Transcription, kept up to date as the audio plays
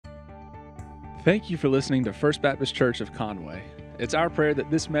Thank you for listening to First Baptist Church of Conway. It's our prayer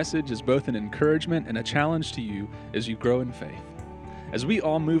that this message is both an encouragement and a challenge to you as you grow in faith. As we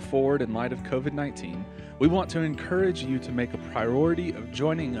all move forward in light of COVID-19, we want to encourage you to make a priority of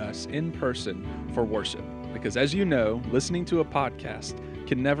joining us in person for worship. Because as you know, listening to a podcast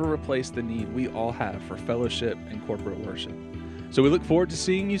can never replace the need we all have for fellowship and corporate worship. So we look forward to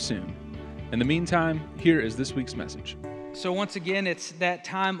seeing you soon. In the meantime, here is this week's message. So once again, it's that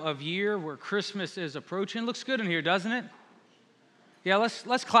time of year where Christmas is approaching. Looks good in here, doesn't it? Yeah,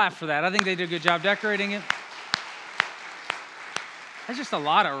 let's clap for that. I think they did a good job decorating it. That's just a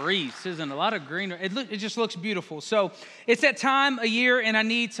lot of wreaths, isn't it? A lot of green. It just looks beautiful. So it's that time of year, and I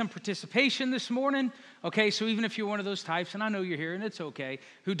need some participation this morning. Okay, so even if you're one of those types, and I know you're here, and it's okay,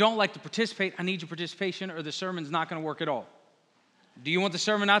 who don't like to participate, I need your participation, or the sermon's not going to work at all. Do you want the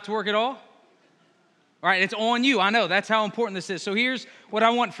sermon not to work at all? All right, it's on you. I know. That's how important this is. So here's what I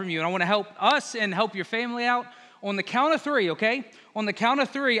want from you. And I want to help us and help your family out. On the count of three, okay? On the count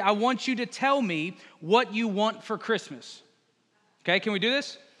of three, I want you to tell me what you want for Christmas. Okay, can we do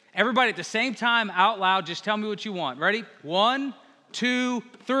this? Everybody at the same time, out loud, just tell me what you want. Ready? 1, 2,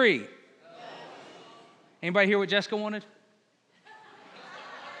 3. Anybody hear what Jessica wanted?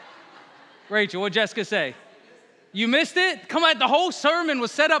 Rachel, what'd Jessica say? You missed it? Come on, the whole sermon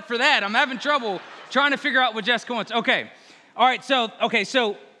was set up for that. I'm having trouble trying to figure out what Jessica wants. Okay. All right, so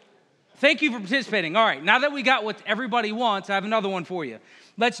thank you for participating. All right, now that we got what everybody wants, I have another one for you.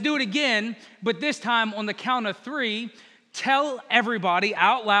 Let's do it again, but this time on the count of three, tell everybody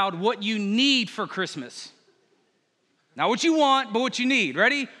out loud what you need for Christmas. Not what you want, but what you need.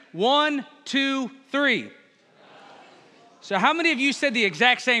 Ready? 1, 2, 3. So how many of you said the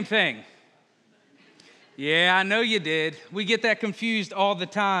exact same thing? Yeah, I know you did. We get that confused all the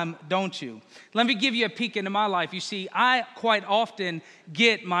time, don't you? Let me give you a peek into my life. You see, I quite often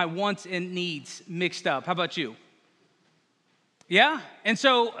get my wants and needs mixed up. How about you? Yeah? And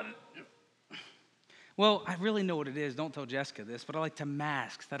so, well, I really know what it is. Don't tell Jessica this, but I like to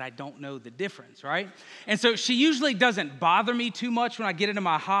mask that I don't know the difference, right? And so she usually doesn't bother me too much when I get into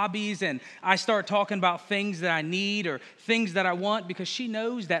my hobbies and I start talking about things that I need or things that I want, because she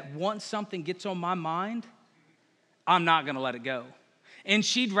knows that once something gets on my mind, I'm not going to let it go. And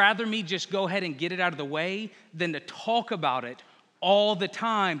she'd rather me just go ahead and get it out of the way than to talk about it all the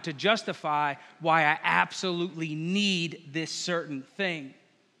time to justify why I absolutely need this certain thing.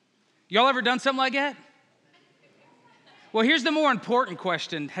 Y'all ever done something like that? Well, here's the more important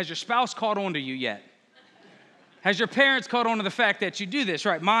question. Has your spouse caught on to you yet? Has your parents caught on to the fact that you do this?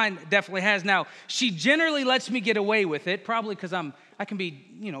 Right, mine definitely has. Now, she generally lets me get away with it, probably because I can be,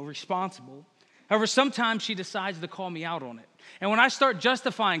 responsible. However, sometimes she decides to call me out on it. And when I start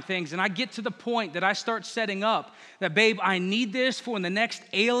justifying things and I get to the point that I start setting up that, babe, I need this for when the next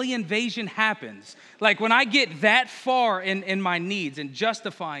alien invasion happens. Like when I get that far in my needs and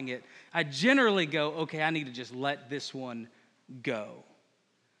justifying it, I generally go, okay, I need to just let this one go.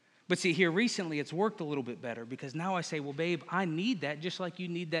 But see, here recently it's worked a little bit better, because now I say, well, babe, I need that just like you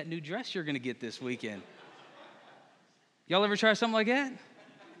need that new dress you're going to get this weekend. Y'all ever try something like that?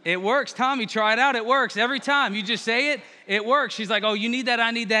 It works. Tommy, try it out. It works every time. You just say it, it works. She's like, oh, you need that,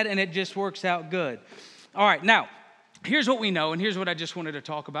 I need that, and it just works out good. All right, now, here's what we know, and here's what I just wanted to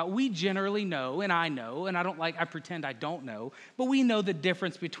talk about. We generally know, and I pretend I don't know, but we know the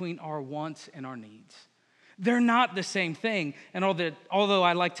difference between our wants and our needs. They're not the same thing, and although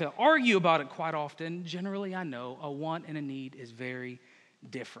I like to argue about it quite often, generally I know a want and a need is very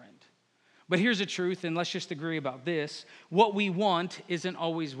different. But here's the truth, and let's just agree about this. What we want isn't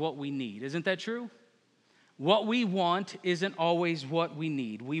always what we need. Isn't that true? What we want isn't always what we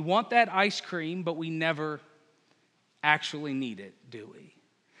need. We want that ice cream, but we never actually need it, do we?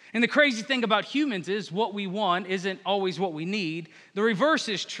 And the crazy thing about humans is what we want isn't always what we need. The reverse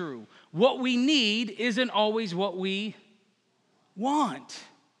is true. What we need isn't always what we want.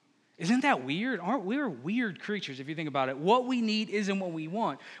 Isn't that weird? Aren't we weird creatures if you think about it? What we need isn't what we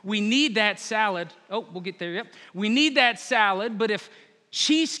want. We need that salad. Oh, we'll get there. Yep. We need that salad, but if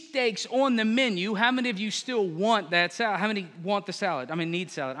cheesesteak's on the menu, how many of you still want that salad? How many want the salad?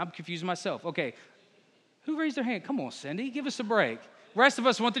 Need salad. I'm confusing myself. Okay. Who raised their hand? Come on, Cindy. Give us a break. The rest of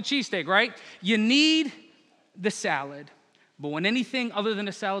us want the cheesesteak, right? You need the salad, but when anything other than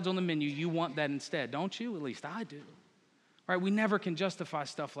a salad's on the menu, you want that instead, don't you? At least I do. Right, we never can justify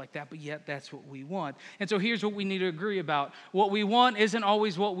stuff like that, but yet that's what we want. And so here's what we need to agree about. What we want isn't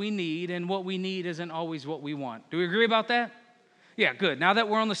always what we need, and what we need isn't always what we want. Do we agree about that? Yeah, good. Now that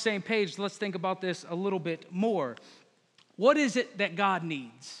we're on the same page, let's think about this a little bit more. What is it that God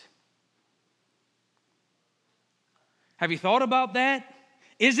needs? Have you thought about that?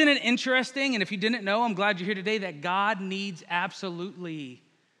 Isn't it interesting? And if you didn't know, I'm glad you're here today, that God needs absolutely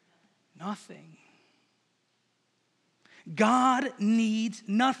nothing. God needs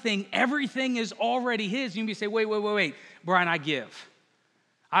nothing. Everything is already his. You may say, wait. Brian, I give.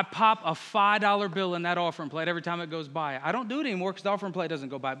 I pop a $5 bill in that offering plate every time it goes by. I don't do it anymore because the offering plate doesn't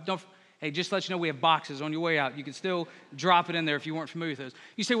go by. Hey, just to let you know, we have boxes on your way out. You can still drop it in there if you weren't familiar with those.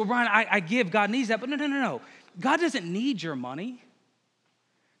 You say, well, Brian, I give. God needs that. But no. God doesn't need your money.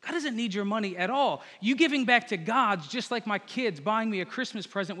 God doesn't need your money at all. You giving back to God's just like my kids buying me a Christmas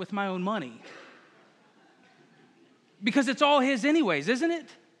present with my own money. Because it's all his anyways, isn't it?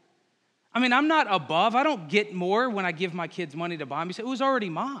 I mean, I'm not above. I don't get more when I give my kids money to buy me. So it was already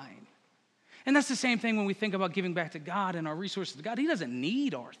mine. And that's the same thing when we think about giving back to God and our resources to God. He doesn't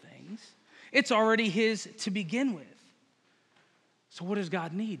need our things. It's already his to begin with. So what does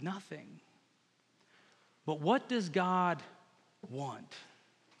God need? Nothing. But what does God want?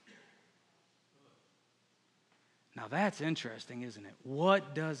 Now that's interesting, isn't it?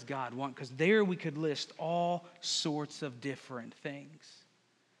 What does God want? Because there we could list all sorts of different things.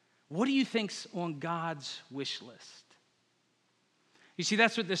 What do you think's on God's wish list? You see,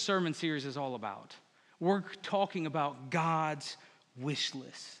 that's what this sermon series is all about. We're talking about God's wish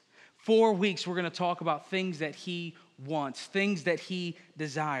list. 4 weeks, we're going to talk about things that he wants, things that he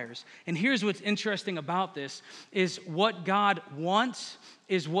desires. And here's what's interesting about this is what God wants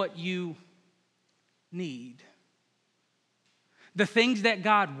is what you need. The things that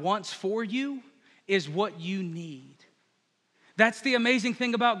God wants for you is what you need. That's the amazing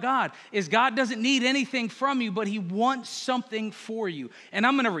thing about God, is God doesn't need anything from you, but he wants something for you. And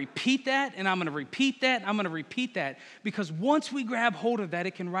I'm going to repeat that, and I'm going to repeat that, and I'm going to repeat that, because once we grab hold of that,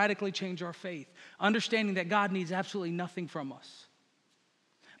 it can radically change our faith, understanding that God needs absolutely nothing from us,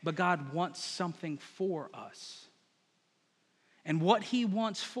 but God wants something for us. And what he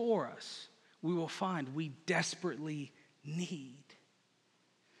wants for us, we will find we desperately need.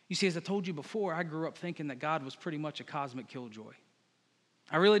 You see, as I told you before, I grew up thinking that God was pretty much a cosmic killjoy.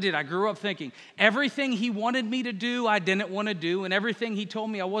 I really did. I grew up thinking everything he wanted me to do, I didn't want to do, and everything he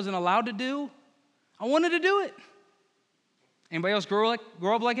told me I wasn't allowed to do, I wanted to do it. Anybody else grow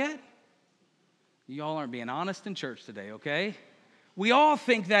up like that? Y'all aren't being honest in church today, okay? We all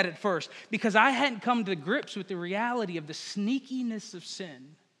think that at first, because I hadn't come to grips with the reality of the sneakiness of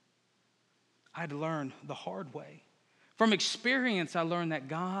sin. I had to learn the hard way. From experience, I learned that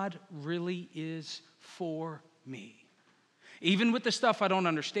God really is for me. Even with the stuff I don't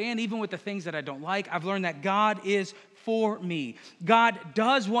understand, even with the things that I don't like, I've learned that God is for me. God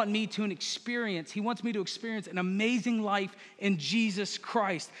does want me to experience, he wants me to experience an amazing life in Jesus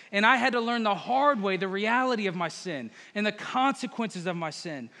Christ. And I had to learn the hard way, the reality of my sin and the consequences of my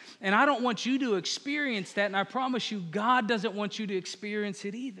sin. And I don't want you to experience that, and I promise you, God doesn't want you to experience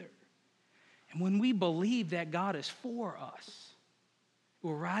it either. And when we believe that God is for us, it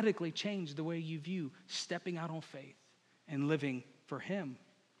will radically change the way you view stepping out on faith and living for him.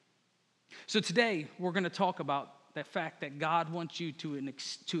 So today, we're going to talk about that fact that God wants you to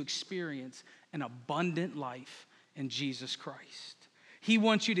experience an abundant life in Jesus Christ. He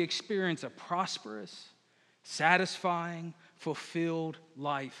wants you to experience a prosperous, satisfying, fulfilled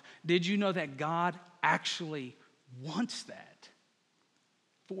life. Did you know that God actually wants that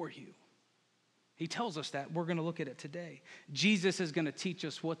for you? He tells us that. We're going to look at it today. Jesus is going to teach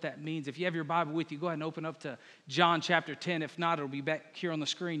us what that means. If you have your Bible with you, go ahead and open up to John chapter 10. If not, it'll be back here on the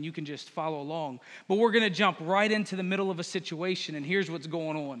screen. You can just follow along. But we're going to jump right into the middle of a situation, and here's what's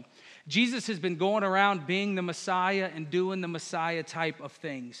going on. Jesus has been going around being the Messiah and doing the Messiah type of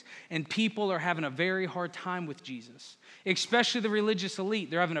things. And people are having a very hard time with Jesus, especially the religious elite.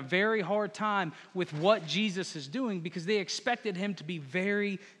 They're having a very hard time with what Jesus is doing because they expected him to be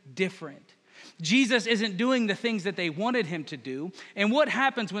very different. Jesus isn't doing the things that they wanted him to do. And what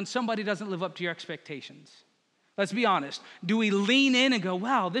happens when somebody doesn't live up to your expectations? Let's be honest. Do we lean in and go,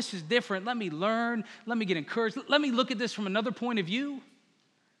 wow, this is different. Let me learn. Let me get encouraged. Let me look at this from another point of view.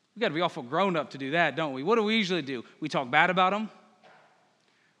 We've got to be awful grown up to do that, don't we? What do we usually do? We talk bad about them.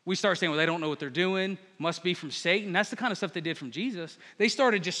 We start saying, well, they don't know what they're doing. Must be from Satan. That's the kind of stuff they did from Jesus. They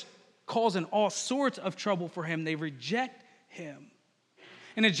started just causing all sorts of trouble for him. They reject him.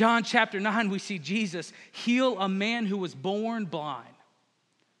 And in John chapter 9, we see Jesus heal a man who was born blind.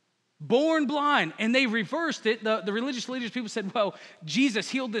 Born blind. And they reversed it. The religious leaders, people said, well, Jesus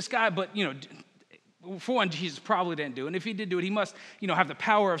healed this guy, but, for one, Jesus probably didn't do it. And if he did do it, he must, have the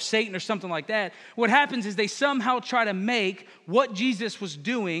power of Satan or something like that. What happens is they somehow try to make what Jesus was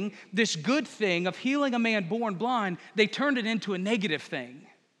doing, this good thing of healing a man born blind, they turned it into a negative thing.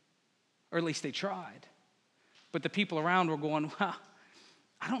 Or at least they tried. But the people around were going, wow,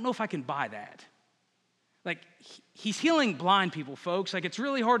 I don't know if I can buy that. Like, he's healing blind people, folks. Like, it's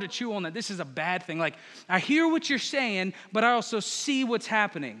really hard to chew on that this is a bad thing. Like, I hear what you're saying, but I also see what's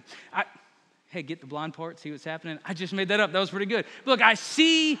happening. Hey, get the blind part, see what's happening? I just made that up. That was pretty good. Look, I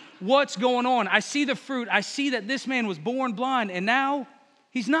see what's going on. I see the fruit. I see that this man was born blind, and now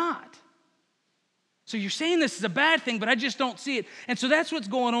he's not. So you're saying this is a bad thing, but I just don't see it. And so that's what's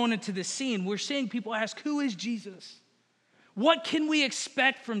going on into this scene. We're seeing people ask, who is Jesus? What can we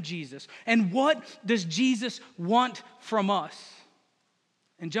expect from Jesus? And what does Jesus want from us?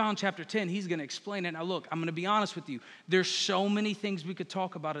 In John chapter 10, he's going to explain it. Now look, I'm going to be honest with you. There's so many things we could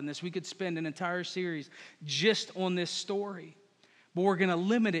talk about in this. We could spend an entire series just on this story. But we're going to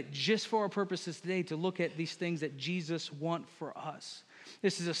limit it just for our purposes today to look at these things that Jesus wants for us.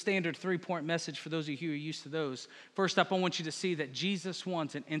 This is a standard 3-point message for those of you who are used to those. First up, I want you to see that Jesus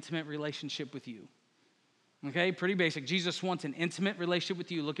wants an intimate relationship with you. Okay, pretty basic. Jesus wants an intimate relationship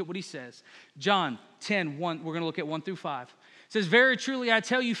with you. Look at what he says. John 10, 1, we're going to look at 1 through 5. It says, very truly I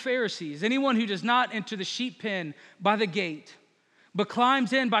tell you, Pharisees, anyone who does not enter the sheep pen by the gate, but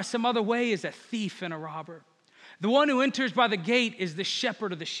climbs in by some other way is a thief and a robber. The one who enters by the gate is the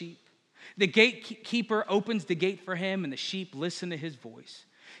shepherd of the sheep. The gatekeeper opens the gate for him, and the sheep listen to his voice.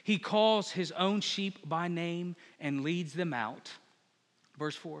 He calls his own sheep by name and leads them out.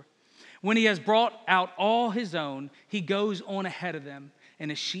 Verse 4. When he has brought out all his own, he goes on ahead of them,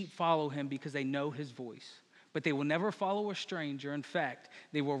 and the sheep follow him because they know his voice. But they will never follow a stranger. In fact,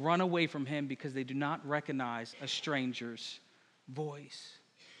 they will run away from him because they do not recognize a stranger's voice.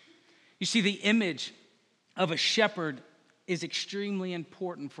 You see, the image of a shepherd is extremely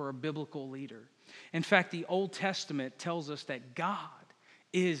important for a biblical leader. In fact, the Old Testament tells us that God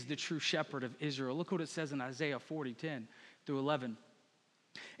is the true shepherd of Israel. Look what it says in Isaiah 40, 10 through 11.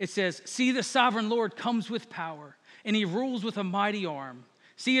 It says, see, the sovereign Lord comes with power, and he rules with a mighty arm.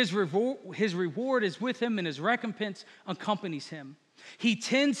 See, his reward is with him, and his recompense accompanies him. He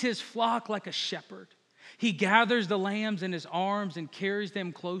tends his flock like a shepherd. He gathers the lambs in his arms and carries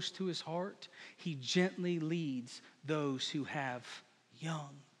them close to his heart. He gently leads those who have young.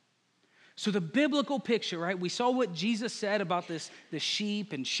 So the biblical picture, right? We saw what Jesus said about the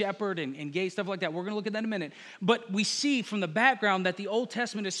sheep and shepherd and gate, stuff like that. We're going to look at that in a minute. But we see from the background that the Old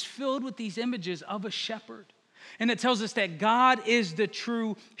Testament is filled with these images of a shepherd. And it tells us that God is the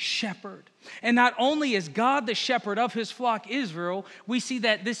true shepherd. And not only is God the shepherd of his flock Israel, we see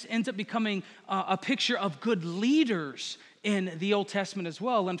that this ends up becoming a picture of good leaders in the Old Testament as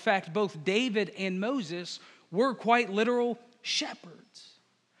well. In fact, both David and Moses were quite literal shepherds.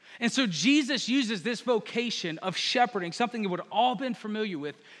 And so Jesus uses this vocation of shepherding, something that would all been familiar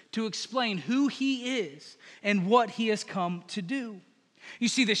with, to explain who he is and what he has come to do. You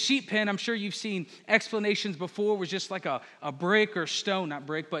see, the sheep pen, I'm sure you've seen explanations before, was just like a brick or stone, not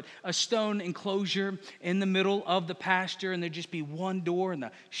brick, but a stone enclosure in the middle of the pasture, and there'd just be one door, and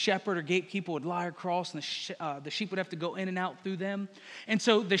the shepherd or gatekeeper would lie across, and the sheep would have to go in and out through them. And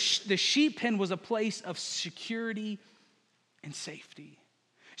so the sheep pen was a place of security and safety.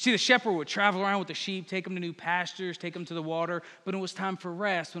 See, the shepherd would travel around with the sheep, take them to new pastures, take them to the water. But when it was time for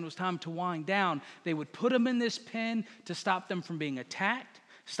rest, when it was time to wind down, they would put them in this pen to stop them from being attacked,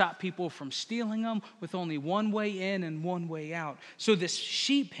 stop people from stealing them, with only one way in and one way out. So this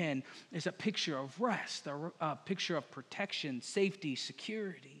sheep pen is a picture of rest, a picture of protection, safety,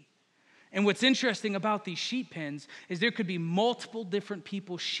 security. And what's interesting about these sheep pens is there could be multiple different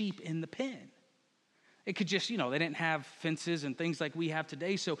people's sheep in the pen. It could just, they didn't have fences and things like we have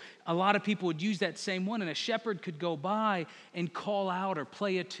today. So a lot of people would use that same one. And a shepherd could go by and call out or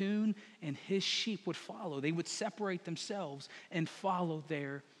play a tune, and his sheep would follow. They would separate themselves and follow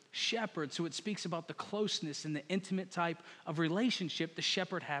their shepherd. So it speaks about the closeness and the intimate type of relationship the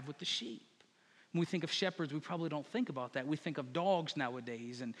shepherd had with the sheep. When we think of shepherds, we probably don't think about that. We think of dogs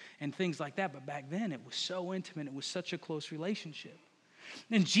nowadays and things like that. But back then, it was so intimate. It was such a close relationship.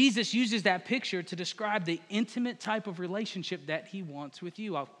 And Jesus uses that picture to describe the intimate type of relationship that he wants with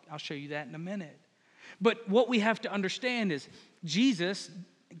you. I'll show you that in a minute. But what we have to understand is Jesus,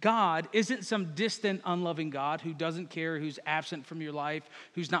 God, isn't some distant, unloving God who doesn't care, who's absent from your life,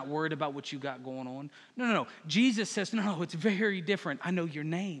 who's not worried about what you got going on. No. Jesus says, no, it's very different. I know your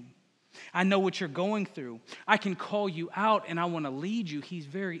name. I know what you're going through. I can call you out, and I want to lead you. He's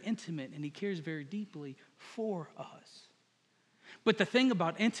very intimate, and he cares very deeply for us. But the thing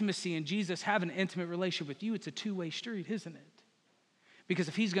about intimacy and Jesus having an intimate relationship with you, it's a two-way street, isn't it? Because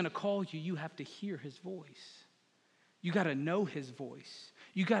if he's going to call you, you have to hear his voice. You got to know his voice.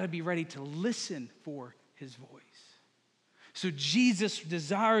 You got to be ready to listen for his voice. So Jesus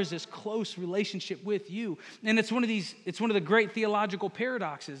desires this close relationship with you. And it's one of the great theological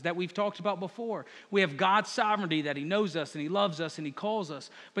paradoxes that we've talked about before. We have God's sovereignty, that he knows us and he loves us and he calls us.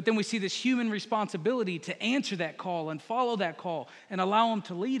 But then we see this human responsibility to answer that call and follow that call and allow him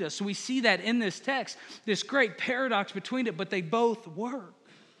to lead us. So we see that in this text, this great paradox between it, but they both work.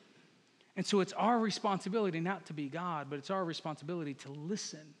 And so it's our responsibility not to be God, but it's our responsibility to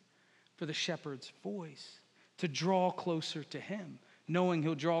listen for the shepherd's voice, to draw closer to him, knowing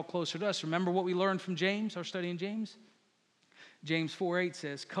he'll draw closer to us. Remember what we learned from James, our study in James? James 4:8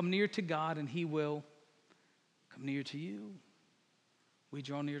 says, come near to God and he will come near to you. We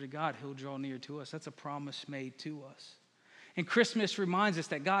draw near to God, he'll draw near to us. That's a promise made to us. And Christmas reminds us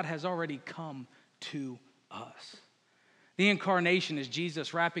that God has already come to us. The incarnation is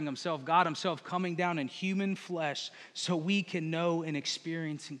Jesus wrapping himself, God himself coming down in human flesh so we can know and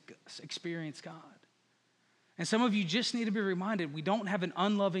experience God. And some of you just need to be reminded, we don't have an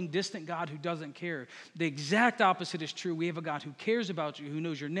unloving, distant God who doesn't care. The exact opposite is true. We have a God who cares about you, who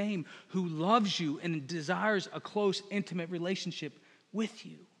knows your name, who loves you, and desires a close, intimate relationship with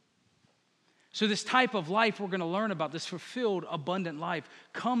you. So this type of life we're going to learn about, this fulfilled, abundant life,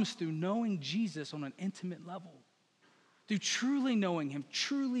 comes through knowing Jesus on an intimate level, through truly knowing him,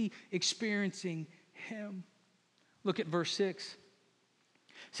 truly experiencing him. Look at verse 6.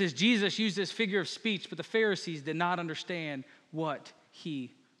 It says, Jesus used this figure of speech, but the Pharisees did not understand what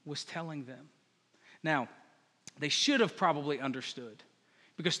he was telling them. Now, they should have probably understood,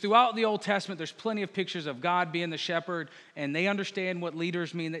 because throughout the Old Testament, there's plenty of pictures of God being the shepherd, and they understand what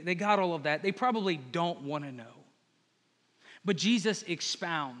leaders mean. They got all of that. They probably don't want to know. But Jesus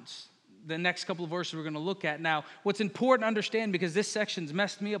expounds the next couple of verses we're going to look at. Now, what's important to understand, because this section's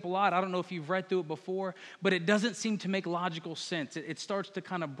messed me up a lot, I don't know if you've read through it before, but it doesn't seem to make logical sense. It starts to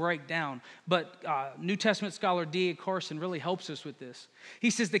kind of break down. But New Testament scholar D.A. Carson really helps us with this. He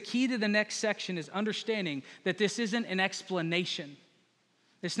says the key to the next section is understanding that this isn't an explanation.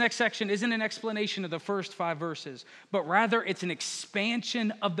 This next section isn't an explanation of the first 5 verses, but rather it's an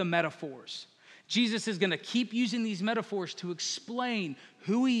expansion of the metaphors. Jesus is going to keep using these metaphors to explain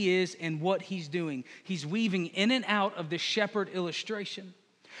who he is and what he's doing. He's weaving in and out of the shepherd illustration.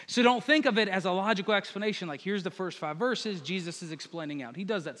 So don't think of it as a logical explanation, like here's the first 5 verses, Jesus is explaining out. He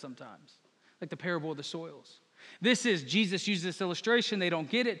does that sometimes, like the parable of the soils. This is, Jesus uses this illustration, they don't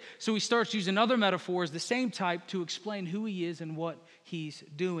get it, so he starts using other metaphors, the same type, to explain who he is and what he's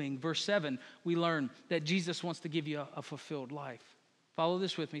doing. Verse 7, we learn that Jesus wants to give you a fulfilled life. Follow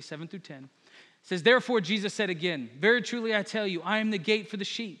this with me, 7 through 10. It says, therefore Jesus said again, very truly I tell you, I am the gate for the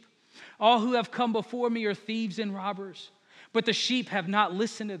sheep. All who have come before me are thieves and robbers, but the sheep have not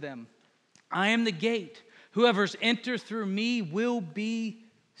listened to them. I am the gate. Whoever's entered through me will be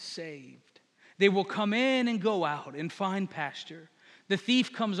saved. They will come in and go out and find pasture. The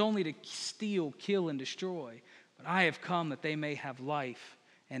thief comes only to steal, kill, and destroy, but I have come that they may have life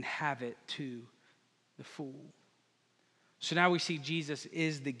and have it to the full. So now we see Jesus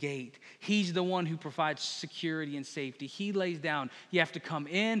is the gate. He's the one who provides security and safety. He lays down, you have to come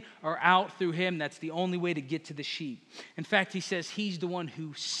in or out through him. That's the only way to get to the sheep. In fact, he says he's the one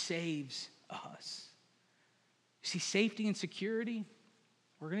who saves us. See, safety and security,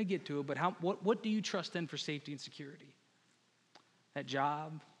 we're going to get to it, but what do you trust in for safety and security? That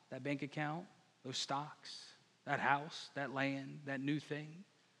job, that bank account, those stocks, that house, that land, that new thing?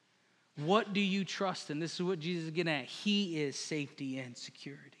 What do you trust in? This is what Jesus is getting at. He is safety and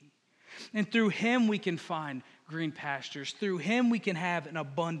security. And through him we can find green pastures. Through him we can have an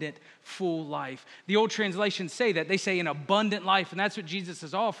abundant, full life. The old translations say that. They say an abundant life, and that's what Jesus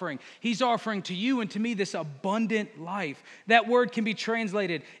is offering. He's offering to you and to me this abundant life. That word can be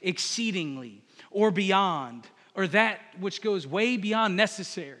translated exceedingly or beyond, or that which goes way beyond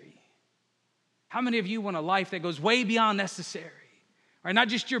necessary. How many of you want a life that goes way beyond necessary? Right, not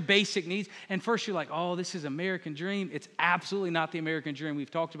just your basic needs. And first you're like, oh, this is American dream. It's absolutely not the American dream. We've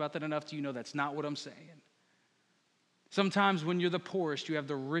talked about that enough to you know that's not what I'm saying. Sometimes when you're the poorest, you have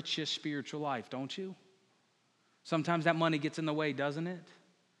the richest spiritual life, don't you? Sometimes that money gets in the way, doesn't it?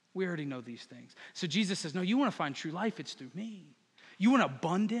 We already know these things. So Jesus says, no, you want to find true life, it's through me. You want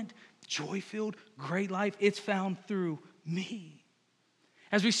abundant, joy-filled, great life, it's found through me.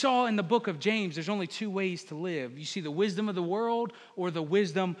 As we saw in the book of James, there's only 2 ways to live. You see the wisdom of the world or the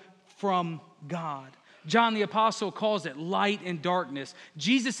wisdom from God. John the Apostle calls it light and darkness.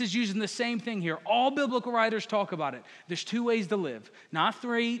 Jesus is using the same thing here. All biblical writers talk about it. There's 2 ways to live. Not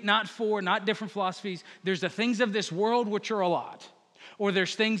 3, not 4, not different philosophies. There's the things of this world, which are a lot. or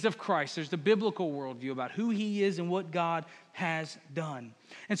there's things of Christ. There's the biblical worldview about who he is and what God has done.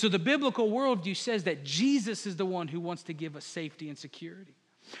 And so the biblical worldview says that Jesus is the one who wants to give us safety and security.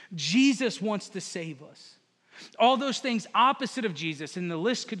 Jesus wants to save us. All those things opposite of Jesus, and the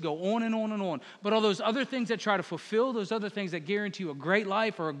list could go on and on and on, but all those other things that try to fulfill, those other things that guarantee you a great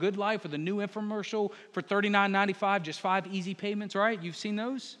life or a good life, or the new infomercial for $39.95, just 5 easy payments, right? You've seen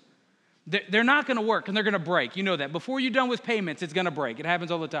those? They're not going to work, and they're going to break. You know that. Before you're done with payments, it's going to break. It happens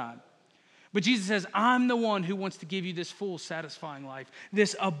all the time. But Jesus says, I'm the one who wants to give you this full, satisfying life,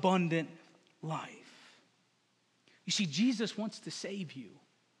 this abundant life. You see, Jesus wants to save you.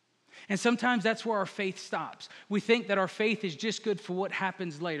 And sometimes that's where our faith stops. We think that our faith is just good for what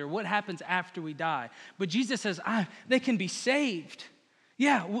happens later, what happens after we die. But Jesus says, they can be saved.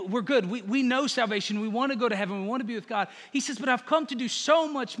 Yeah, we're good. We know salvation. We want to go to heaven. We want to be with God. He says, but I've come to do so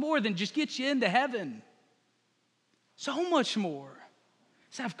much more than just get you into heaven. So much more.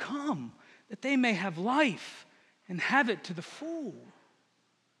 He says, I've come that they may have life and have it to the full.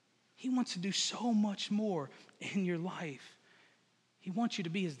 He wants to do so much more in your life. He wants you to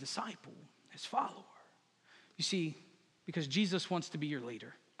be his disciple, his follower. You see, because Jesus wants to be your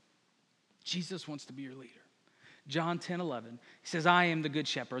leader. Jesus wants to be your leader. John 10:11, he says, I am the good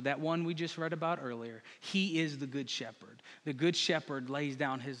shepherd. That one we just read about earlier. He is the good shepherd. The good shepherd lays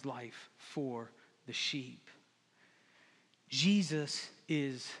down his life for the sheep. Jesus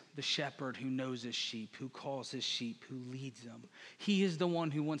is the shepherd who knows his sheep, who calls his sheep, who leads them. He is the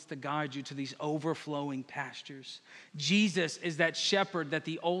one who wants to guide you to these overflowing pastures. Jesus is that shepherd that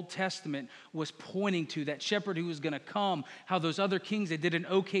the Old Testament was pointing to, that shepherd who was going to come, how those other kings, they did an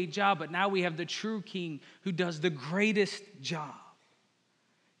okay job, but now we have the true king who does the greatest job.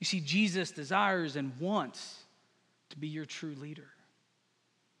 You see, Jesus desires and wants to be your true leader.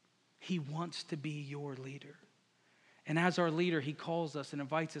 He wants to be your leader. And as our leader, he calls us and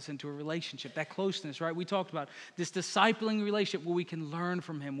invites us into a relationship, that closeness, right? We talked about this discipling relationship where we can learn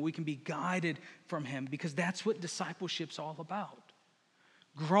from him, where we can be guided from him, because that's what discipleship's all about.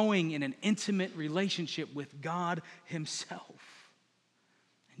 Growing in an intimate relationship with God himself.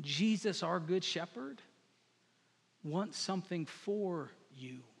 And Jesus, our good shepherd, wants something for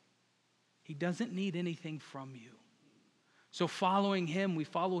you. He doesn't need anything from you. So following him, we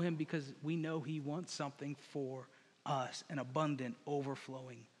follow him because we know he wants something for us, an abundant,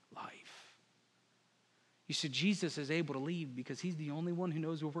 overflowing life. You see, Jesus is able to lead because he's the only one who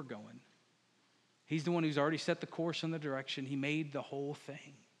knows where we're going. He's the one who's already set the course and the direction. He made the whole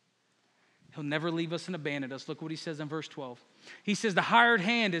thing. He'll never leave us and abandon us. Look what he says in verse 12. He says, the hired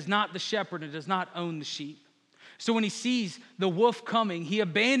hand is not the shepherd and does not own the sheep. So when he sees the wolf coming, he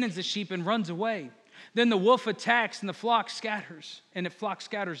abandons the sheep and runs away. Then the wolf attacks and the flock scatters, and the flock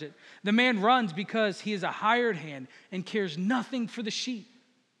scatters it. The man runs because he is a hired hand and cares nothing for the sheep.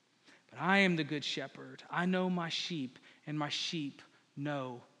 But I am the good shepherd. I know my sheep, and my sheep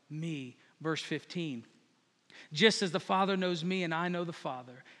know me. Verse 15. Just as the Father knows me, and I know the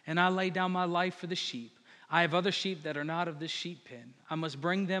Father, and I lay down my life for the sheep. I have other sheep that are not of this sheep pen. I must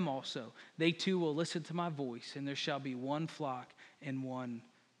bring them also. They too will listen to my voice, and there shall be one flock and one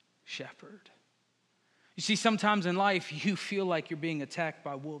shepherd. You see, sometimes in life, you feel like you're being attacked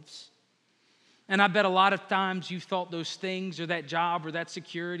by wolves. And I bet a lot of times you thought those things or that job or that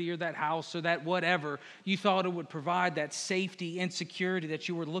security or that house or that whatever, you thought it would provide that safety and security that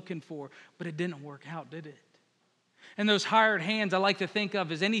you were looking for, but it didn't work out, did it? And those hired hands I like to think of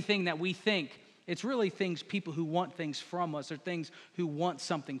as anything that we think. It's really things, people who want things from us or things who want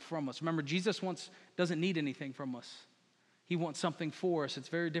something from us. Remember, Jesus doesn't need anything from us. He wants something for us. It's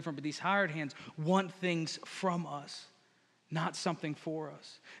very different. But these hired hands want things from us, not something for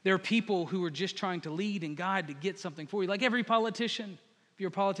us. There are people who are just trying to lead and guide to get something for you. Like every politician. If you're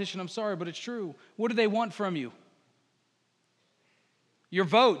a politician, I'm sorry, but it's true. What do they want from you? Your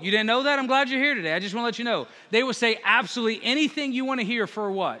vote. You didn't know that? I'm glad you're here today. I just want to let you know. They will say absolutely anything you want to hear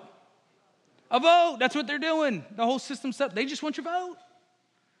for what? A vote. That's what they're doing. The whole system's set. They just want your vote.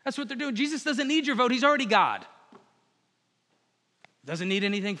 That's what they're doing. Jesus doesn't need your vote. He's already God. Doesn't need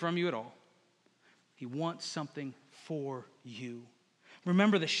anything from you at all. He wants something for you.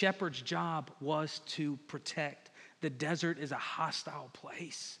 Remember, the shepherd's job was to protect. The desert is a hostile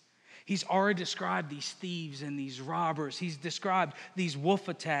place. He's already described these thieves and these robbers. He's described these wolf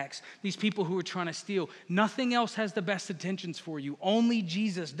attacks, these people who are trying to steal. Nothing else has the best intentions for you. Only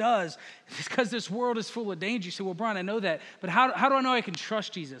Jesus does. It's because this world is full of danger. You say, well, Brian, I know that, but how do I know I can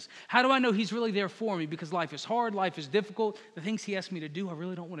trust Jesus? How do I know he's really there for me? Because life is hard, life is difficult. The things he asked me to do, I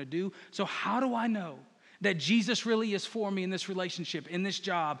really don't want to do. So how do I know that Jesus really is for me in this relationship, in this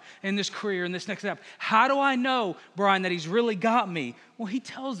job, in this career, in this next step? How do I know, Brian, that he's really got me? Well, he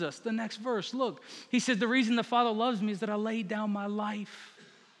tells us the next verse. Look, he says, the reason the Father loves me is that I laid down my life.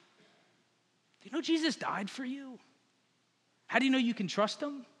 Do you know Jesus died for you? How do you know you can trust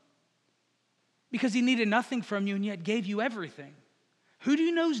him? Because he needed nothing from you and yet gave you everything. Who do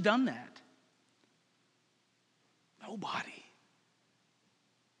you know's done that? Nobody.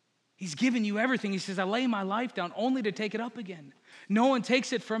 He's given you everything. He says, I lay my life down only to take it up again. No one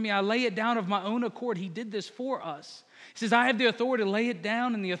takes it from me. I lay it down of my own accord. He did this for us. He says, I have the authority to lay it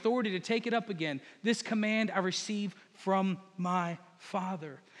down and the authority to take it up again. This command I receive from my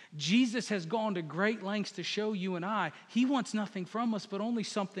Father. Jesus has gone to great lengths to show you and I, he wants nothing from us, but only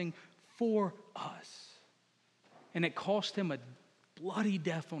something for us. And it cost him a bloody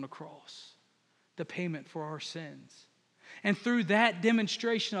death on a cross, the payment for our sins. And through that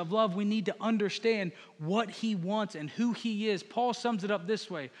demonstration of love, we need to understand what he wants and who he is. Paul sums it up this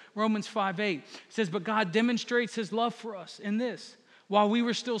way. Romans 5:8 says, but God demonstrates his love for us in this. While we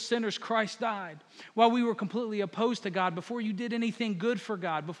were still sinners, Christ died. While we were completely opposed to God, before you did anything good for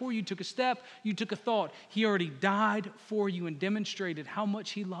God, before you took a step, you took a thought, he already died for you and demonstrated how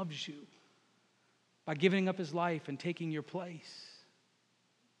much he loves you by giving up his life and taking your place.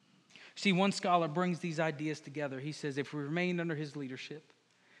 See, one scholar brings these ideas together. He says, if we remain under his leadership,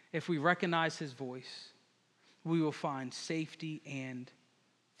 if we recognize his voice, we will find safety and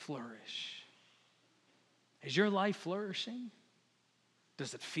flourish. Is your life flourishing?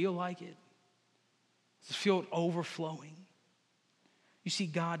 Does it feel like it? Does it feel overflowing? You see,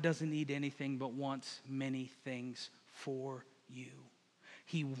 God doesn't need anything but wants many things for you.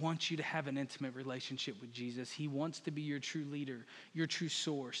 He wants you to have an intimate relationship with Jesus. He wants to be your true leader, your true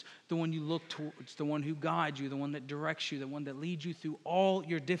source, the one you look towards, the one who guides you, the one that directs you, the one that leads you through all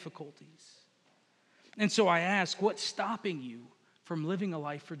your difficulties. And so I ask, what's stopping you from living a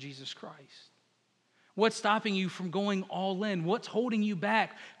life for Jesus Christ? What's stopping you from going all in? What's holding you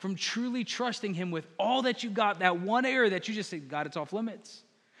back from truly trusting him with all that you got, that one area that you just said, God, it's off limits?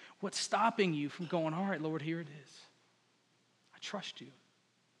 What's stopping you from going, all right, Lord, here it is. I trust you.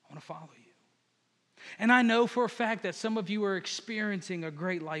 I want to follow you. And I know for a fact that some of you are experiencing a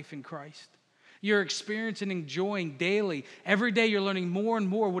great life in Christ. You're experiencing and enjoying daily. Every day you're learning more and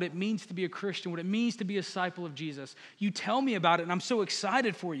more what it means to be a Christian, what it means to be a disciple of Jesus. You tell me about it, and I'm so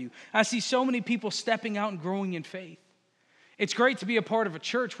excited for you. I see so many people stepping out and growing in faith. It's great to be a part of a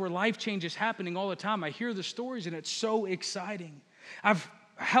church where life change is happening all the time. I hear the stories, and it's so exciting. I've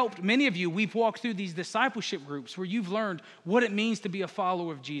helped many of you. We've walked through these discipleship groups where you've learned what it means to be a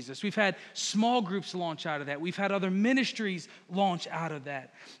follower of Jesus. We've had small groups launch out of that. We've had other ministries launch out of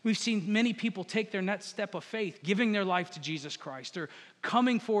that. We've seen many people take their next step of faith, giving their life to Jesus Christ, or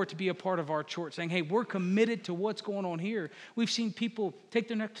coming forward to be a part of our church, saying, hey, we're committed to what's going on here. We've seen people take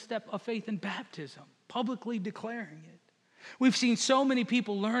their next step of faith in baptism, publicly declaring it. We've seen so many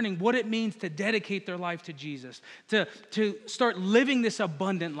people learning what it means to dedicate their life to Jesus, to start living this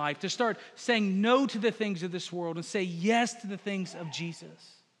abundant life, to start saying no to the things of this world and say yes to the things of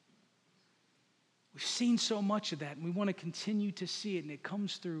Jesus. We've seen so much of that, and we want to continue to see it, and it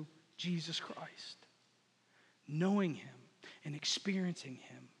comes through Jesus Christ. Knowing him and experiencing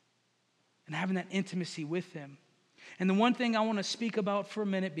him and having that intimacy with him. And the one thing I want to speak about for a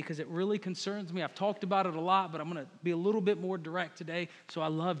minute, because it really concerns me, I've talked about it a lot, but I'm going to be a little bit more direct today, so I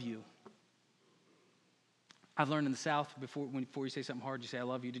love you. I've learned in the South, before you say something hard, you say I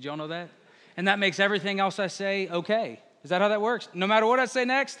love you. Did y'all know that? And that makes everything else I say okay. Is that how that works? No matter what I say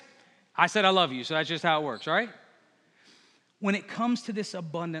next, I said I love you, so that's just how it works, right? When it comes to this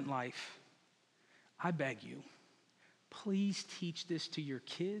abundant life, I beg you, please teach this to your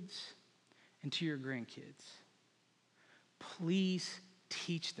kids and to your grandkids. Please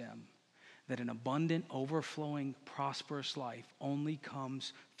teach them that an abundant, overflowing, prosperous life only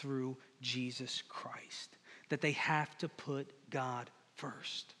comes through Jesus Christ, that they have to put God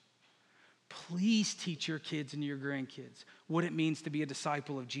first. Please teach your kids and your grandkids what it means to be a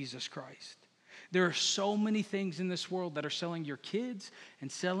disciple of Jesus Christ. There are so many things in this world that are selling your kids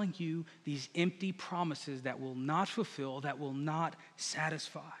and selling you these empty promises that will not fulfill, that will not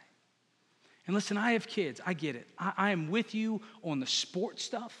satisfy. And listen, I have kids. I get it. I am with you on the sports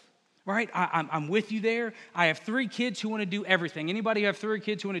stuff, right? I'm with you there. I have 3 kids who want to do everything. Anybody have 3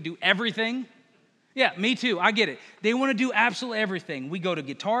 kids who want to do everything? Yeah, me too. I get it. They want to do absolutely everything. We go to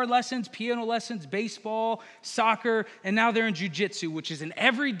guitar lessons, piano lessons, baseball, soccer, and now they're in jiu-jitsu, which is an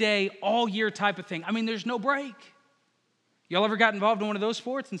everyday, all-year type of thing. I mean, there's no break. Y'all ever got involved in one of those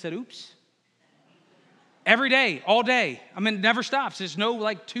sports and said, oops? Every day, all day. I mean, it never stops. There's no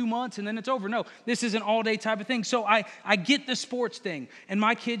like 2 months and then it's over. No, this is an all day type of thing. So I get the sports thing. And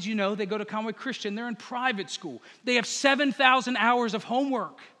my kids, you know, they go to Conway Christian. They're in private school. They have 7,000 hours of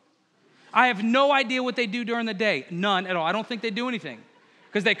homework. I have no idea what they do during the day. None at all. I don't think they do anything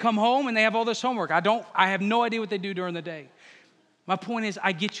because they come home and they have all this homework. I have no idea what they do during the day. My point is,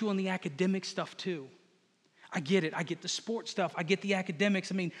 I get you on the academic stuff too. I get it. I get the sports stuff. I get the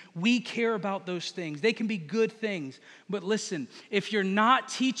academics. I mean, we care about those things. They can be good things. But listen, if you're not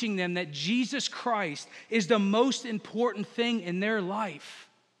teaching them that Jesus Christ is the most important thing in their life,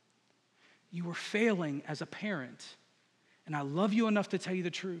 you are failing as a parent. And I love you enough to tell you the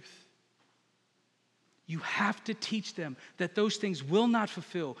truth. You have to teach them that those things will not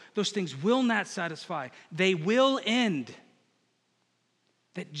fulfill. Those things will not satisfy. They will end.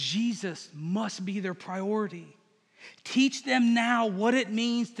 That Jesus must be their priority. Teach them now what it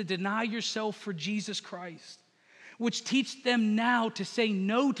means to deny yourself for Jesus Christ, which teach them now to say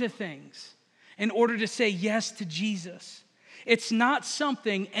no to things in order to say yes to Jesus. It's not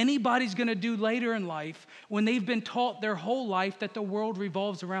something anybody's going to do later in life when they've been taught their whole life that the world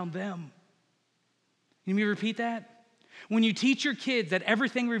revolves around them. Let me repeat that. When you teach your kids that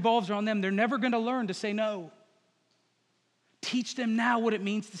everything revolves around them, they're never going to learn to say no. Teach them now what it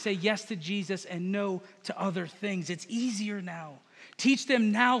means to say yes to Jesus and no to other things. It's easier now. Teach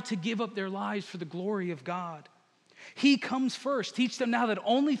them now to give up their lives for the glory of God. He comes first. Teach them now that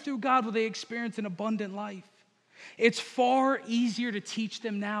only through God will they experience an abundant life. It's far easier to teach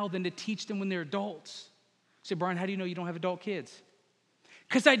them now than to teach them when they're adults. You say, Brian, how do you know you don't have adult kids?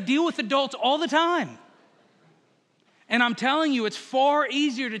 Because I deal with adults all the time. And I'm telling you, it's far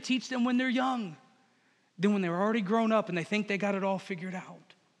easier to teach them when they're young than when they're already grown up and they think they got it all figured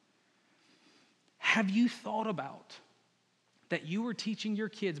out. Have you thought about that you are teaching your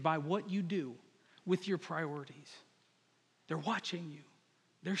kids by what you do with your priorities? They're watching you.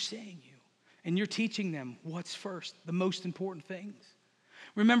 They're seeing you. And you're teaching them what's first, the most important things.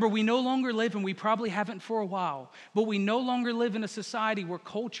 Remember, we no longer live, and we probably haven't for a while, but we no longer live in a society where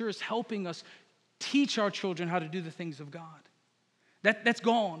culture is helping us teach our children how to do the things of God. That's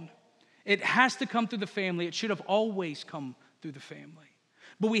gone. It has to come through the family. It should have always come through the family.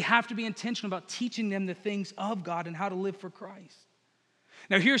 But we have to be intentional about teaching them the things of God and how to live for Christ.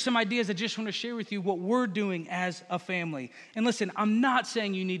 Now, here's some ideas I just want to share with you what we're doing as a family. And listen, I'm not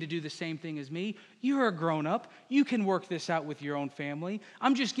saying you need to do the same thing as me. You're a grown-up. You can work this out with your own family.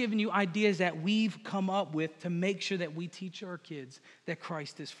 I'm just giving you ideas that we've come up with to make sure that we teach our kids that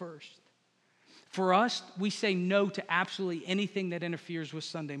Christ is first. For us, we say no to absolutely anything that interferes with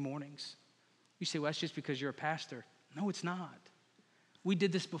Sunday mornings. You say, well, that's just because you're a pastor. No, it's not. We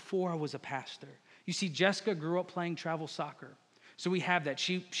did this before I was a pastor. You see, Jessica grew up playing travel soccer. So we have that.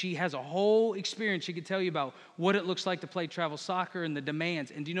 She has a whole experience. She could tell you about what it looks like to play travel soccer and the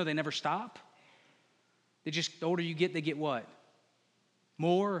demands. And do you know they never stop? The older you get, they get what?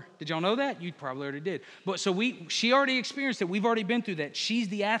 More. Did y'all know that? You probably already did. But so she already experienced it. We've already been through that. She's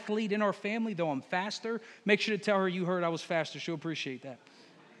the athlete in our family, though I'm faster. Make sure to tell her you heard I was faster. She'll appreciate that.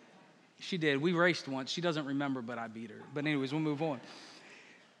 She did. We raced once. She doesn't remember, but I beat her. But anyways, we'll move on.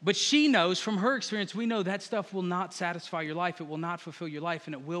 But she knows from her experience, we know that stuff will not satisfy your life. It will not fulfill your life,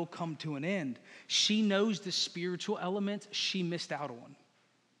 and it will come to an end. She knows the spiritual elements she missed out on.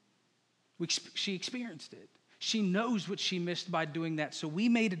 She experienced it. She knows what she missed by doing that. So we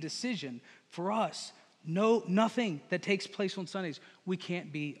made a decision for us. Nothing that takes place on Sundays, we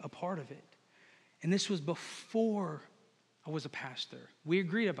can't be a part of it. And this was before I was a pastor. We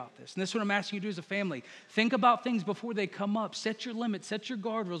agreed about this. And this is what I'm asking you to do as a family. Think about things before they come up. Set your limits. Set your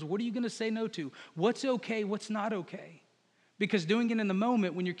guardrails. What are you going to say no to? What's okay? What's not okay? Because doing it in the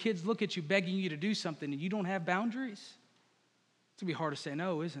moment when your kids look at you begging you to do something and you don't have boundaries, it's going to be hard to say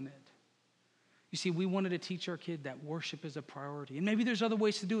no, isn't it? You see, we wanted to teach our kid that worship is a priority. And maybe there's other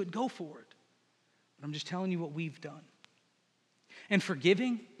ways to do it. Go for it. But I'm just telling you what we've done. And for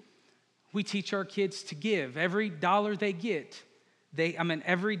giving, we teach our kids to give. Every dollar they get,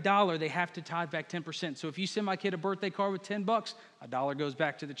 every dollar they have to tithe back 10%. So if you send my kid a birthday card with $10, $1 goes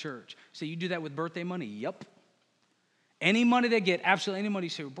back to the church. So you do that with birthday money? Yep. Any money they get, absolutely any money. You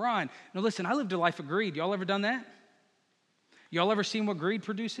say, well, Brian, no, listen, I lived a life of greed. Y'all ever done that? Y'all ever seen what greed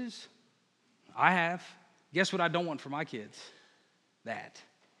produces? I have. Guess what I don't want for my kids? That.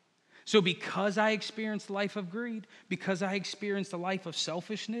 So because I experienced the life of greed, because I experienced the life of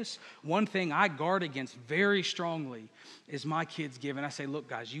selfishness, one thing I guard against very strongly is my kids giving. I say, look,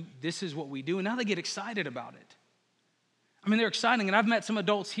 guys, this is what we do. And now they get excited about it. I mean, they're exciting. And I've met some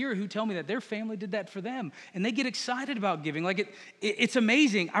adults here who tell me that their family did that for them. And they get excited about giving. Like it's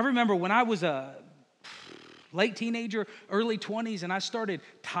amazing. I remember when I was late teenager, early 20s, and I started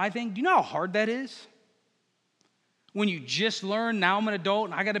tithing. Do you know how hard that is? When you just learn, now I'm an adult,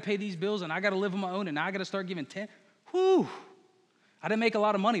 and I got to pay these bills, and I got to live on my own, and now I got to start giving 10. Whew. I didn't make a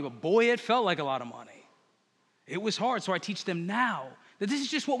lot of money, but boy, it felt like a lot of money. It was hard, so I teach them now that this is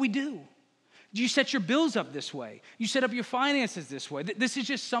just what we do. You set your bills up this way. You set up your finances this way. This is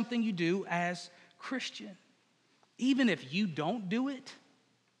just something you do as Christian. Even if you don't do it,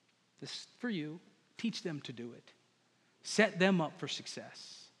 this is for you. Teach them to do it. Set them up for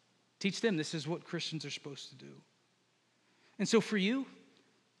success. Teach them this is what Christians are supposed to do. And so for you,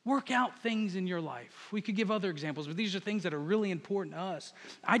 work out things in your life. We could give other examples, but these are things that are really important to us.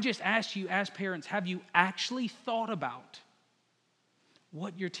 I just asked you as parents, have you actually thought about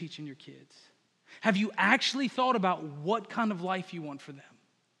what you're teaching your kids? Have you actually thought about what kind of life you want for them?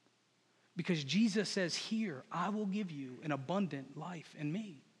 Because Jesus says here, I will give you an abundant life in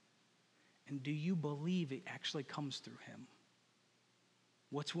me. And do you believe it actually comes through him?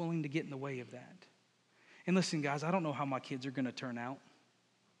 What's willing to get in the way of that? And listen, guys, I don't know how my kids are going to turn out.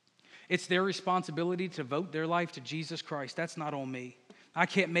 It's their responsibility to devote their life to Jesus Christ. That's not on me. I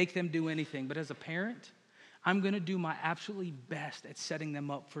can't make them do anything. But as a parent, I'm going to do my absolutely best at setting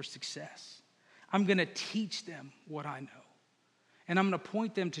them up for success. I'm going to teach them what I know. And I'm going to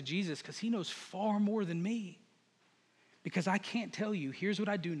point them to Jesus because he knows far more than me. Because I can't tell you, here's what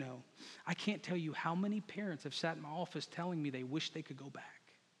I do know. I can't tell you how many parents have sat in my office telling me they wish they could go back.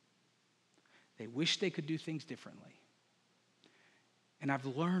 They wish they could do things differently. And I've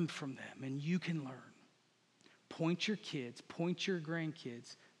learned from them, and you can learn. Point your kids, point your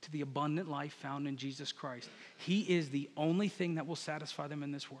grandkids to the abundant life found in Jesus Christ. He is the only thing that will satisfy them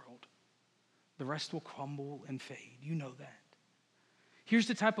in this world. The rest will crumble and fade. You know that. Here's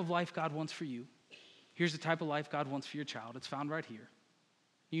the type of life God wants for you. Here's the type of life God wants for your child. It's found right here.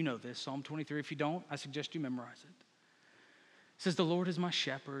 You know this, Psalm 23. If you don't, I suggest you memorize it. It says, the Lord is my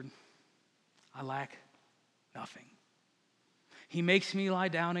shepherd. I lack nothing. He makes me lie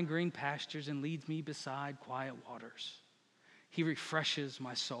down in green pastures and leads me beside quiet waters. He refreshes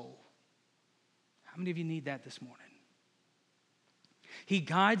my soul. How many of you need that this morning? He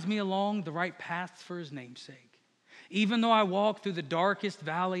guides me along the right paths for his name's sake. Even though I walk through the darkest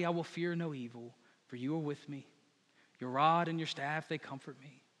valley, I will fear no evil, for you are with me. Your rod and your staff, they comfort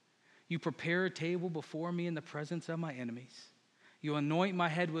me. You prepare a table before me in the presence of my enemies. You anoint my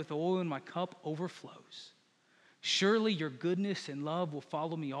head with oil, and my cup overflows. Surely your goodness and love will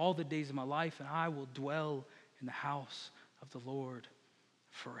follow me all the days of my life, and I will dwell in the house of the Lord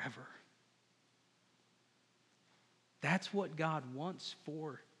forever. That's what God wants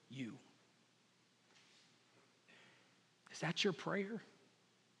for you. Is that your prayer?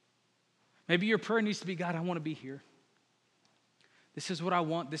 Maybe your prayer needs to be, God, I want to be here. This is what I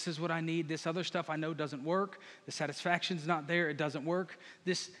want. This is what I need. This other stuff I know doesn't work. The satisfaction's not there. It doesn't work.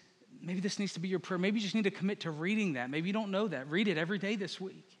 Maybe this needs to be your prayer. Maybe you just need to commit to reading that. Maybe you don't know that. Read it every day this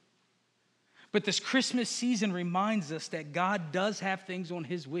week. But this Christmas season reminds us that God does have things on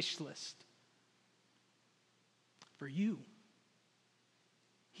his wish list for you.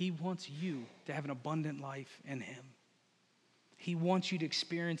 He wants you to have an abundant life in him. He wants you to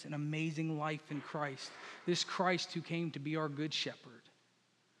experience an amazing life in Christ. This Christ who came to be our good shepherd,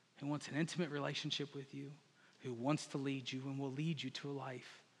 who wants an intimate relationship with you, who wants to lead you and will lead you to a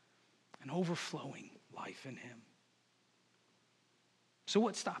life, an overflowing life in him. So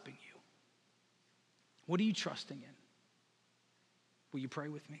what's stopping you? What are you trusting in? Will you pray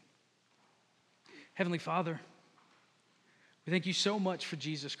with me? Heavenly Father, we thank you so much for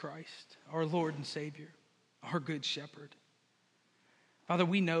Jesus Christ, our Lord and Savior, our good shepherd. Father,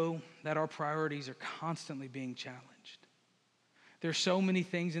 we know that our priorities are constantly being challenged. There's so many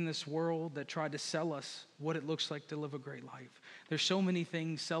things in this world that try to sell us what it looks like to live a great life. There's so many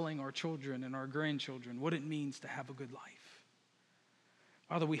things selling our children and our grandchildren what it means to have a good life.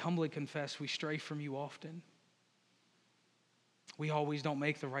 Father, we humbly confess we stray from you often. We always don't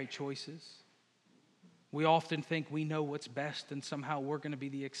make the right choices. We often think we know what's best and somehow we're going to be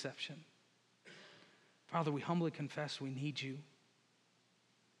the exception. Father, we humbly confess we need you.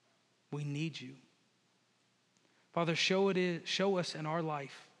 We need you. Father, show us in our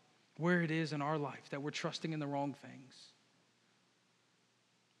life where it is in our life that we're trusting in the wrong things.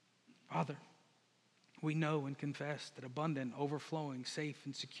 Father, we know and confess that abundant, overflowing, safe,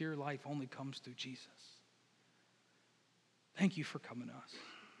 and secure life only comes through Jesus. Thank you for coming to us.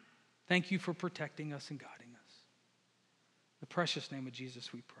 Thank you for protecting us and guiding us. In the precious name of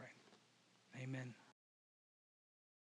Jesus we pray. Amen.